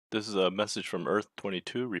This is a message from Earth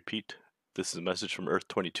 22. Repeat. This is a message from Earth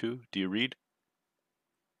 22. Do you read?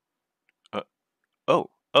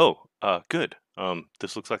 Uh, good.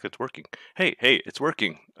 This looks like it's working. Hey, it's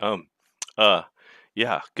working. Uh,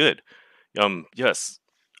 yeah, good. Yes.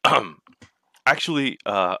 Actually,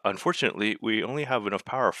 unfortunately, we only have enough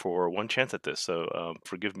power for one chance at this, so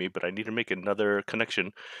forgive me, but I need to make another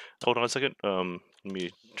connection. Hold on a second. Let me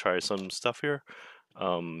try some stuff here.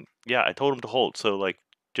 Yeah, I told him to hold, so like,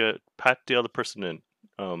 pat the other person in.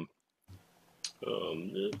 Um,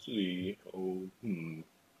 let's see.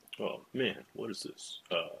 Oh man, what is this?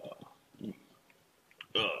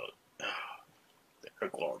 The air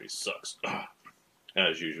quality sucks,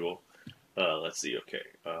 as usual. Let's see. Okay.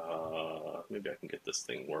 Maybe I can get this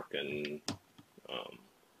thing working. Um,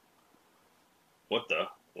 what the?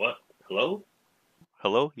 What? Hello?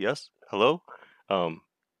 Hello? Yes? Hello? Um,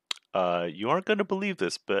 you aren't gonna believe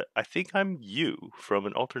this, but I think I'm you from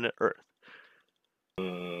an alternate Earth.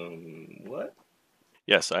 What?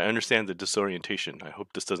 Yes, I understand the disorientation. I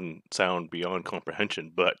hope this doesn't sound beyond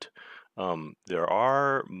comprehension, but there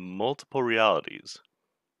are multiple realities,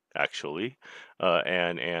 actually,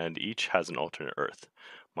 and each has an alternate Earth.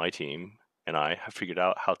 My team and I have figured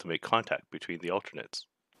out how to make contact between the alternates.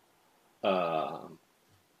 Um,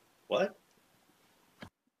 what?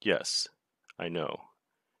 Yes, I know.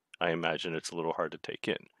 I imagine it's a little hard to take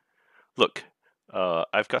in. Look,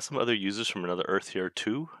 I've got some other users from another Earth here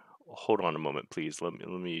too. Hold on a moment, please. Let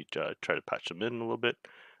me try to patch them in a little bit.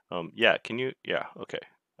 Yeah, can you? Yeah, okay.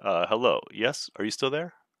 Hello. Yes, are you still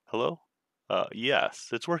there? Hello. Yes,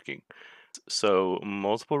 it's working. So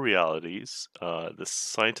multiple realities. The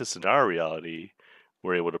scientists in our reality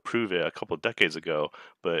were able to prove it a couple of decades ago,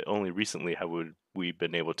 but only recently have we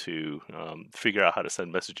been able to figure out how to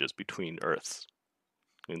send messages between Earths.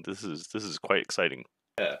 And this is quite exciting.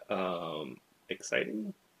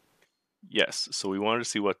 Exciting? Yes. So we wanted to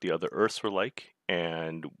see what the other Earths were like,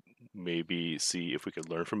 and maybe see if we could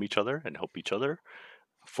learn from each other and help each other.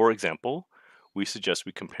 For example, we suggest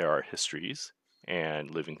we compare our histories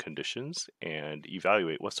and living conditions and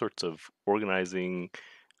evaluate what sorts of organizing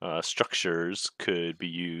structures could be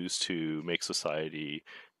used to make society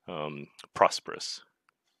prosperous.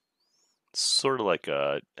 Sort of like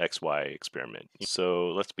a XY experiment.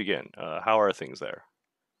 So let's begin. How are things there?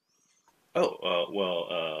 Oh,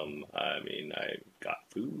 I mean, I got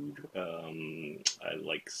food. I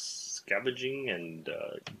like scavenging, and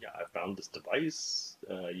yeah, I found this device.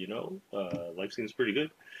 Life seems pretty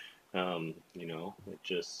good. It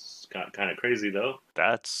just got kind of crazy though.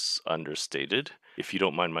 That's understated. If you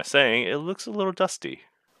don't mind my saying, it looks a little dusty.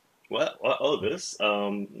 What? Oh, this?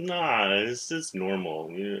 Nah, it's just normal.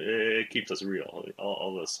 It keeps us real.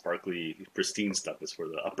 All the sparkly, pristine stuff is for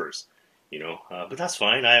the uppers, But that's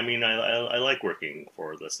fine. I mean, I like working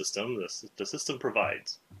for the system. The system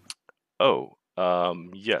provides. Oh,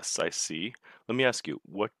 yes, I see. Let me ask you,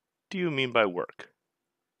 what do you mean by work?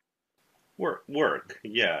 Work.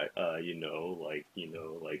 Yeah.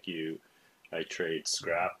 Like you. I trade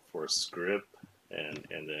scrap for script, and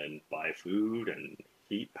then buy food and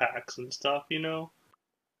heat packs and stuff.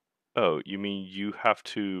 Oh, you mean you have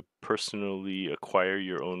to personally acquire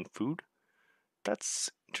your own food?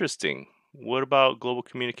 That's interesting. What about global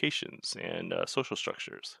communications and social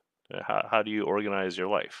structures? How do you organize your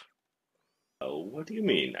life? What do you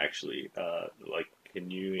mean, actually?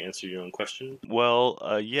 Can you answer your own question? Well,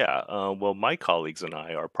 yeah. Well, my colleagues and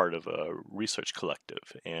I are part of a research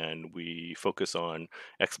collective, and we focus on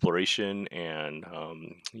exploration and,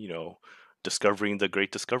 discovering the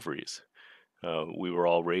great discoveries. We were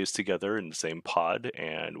all raised together in the same pod,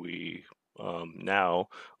 and we now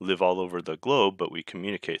live all over the globe, but we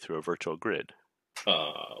communicate through a virtual grid.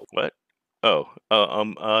 What? Oh,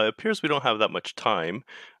 it appears we don't have that much time,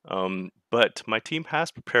 but my team has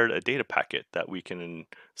prepared a data packet that we can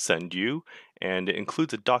send you, and it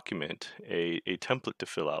includes a document, a template to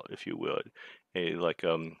fill out, if you would, a like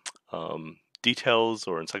details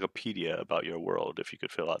or encyclopedia about your world, if you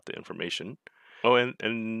could fill out the information. Oh,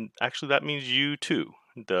 and actually, that means you too.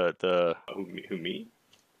 The who me?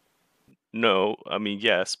 No, I mean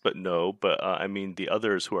yes, but no, but I mean the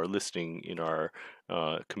others who are listening in our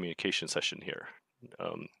communication session here.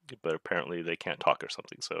 Um, but apparently they can't talk or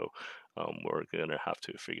something, so we're gonna have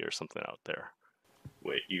to figure something out there.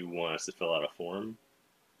 Wait, you want us to fill out a form?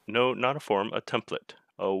 No, not a form, a template,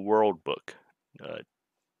 a world book, uh,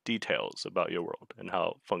 details about your world and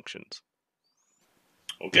how it functions.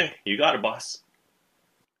 Okay, you got it, boss.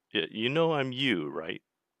 You know I'm you, right?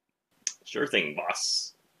 Sure thing,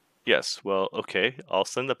 boss. Yes, well, okay. I'll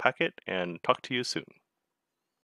send the packet and talk to you soon.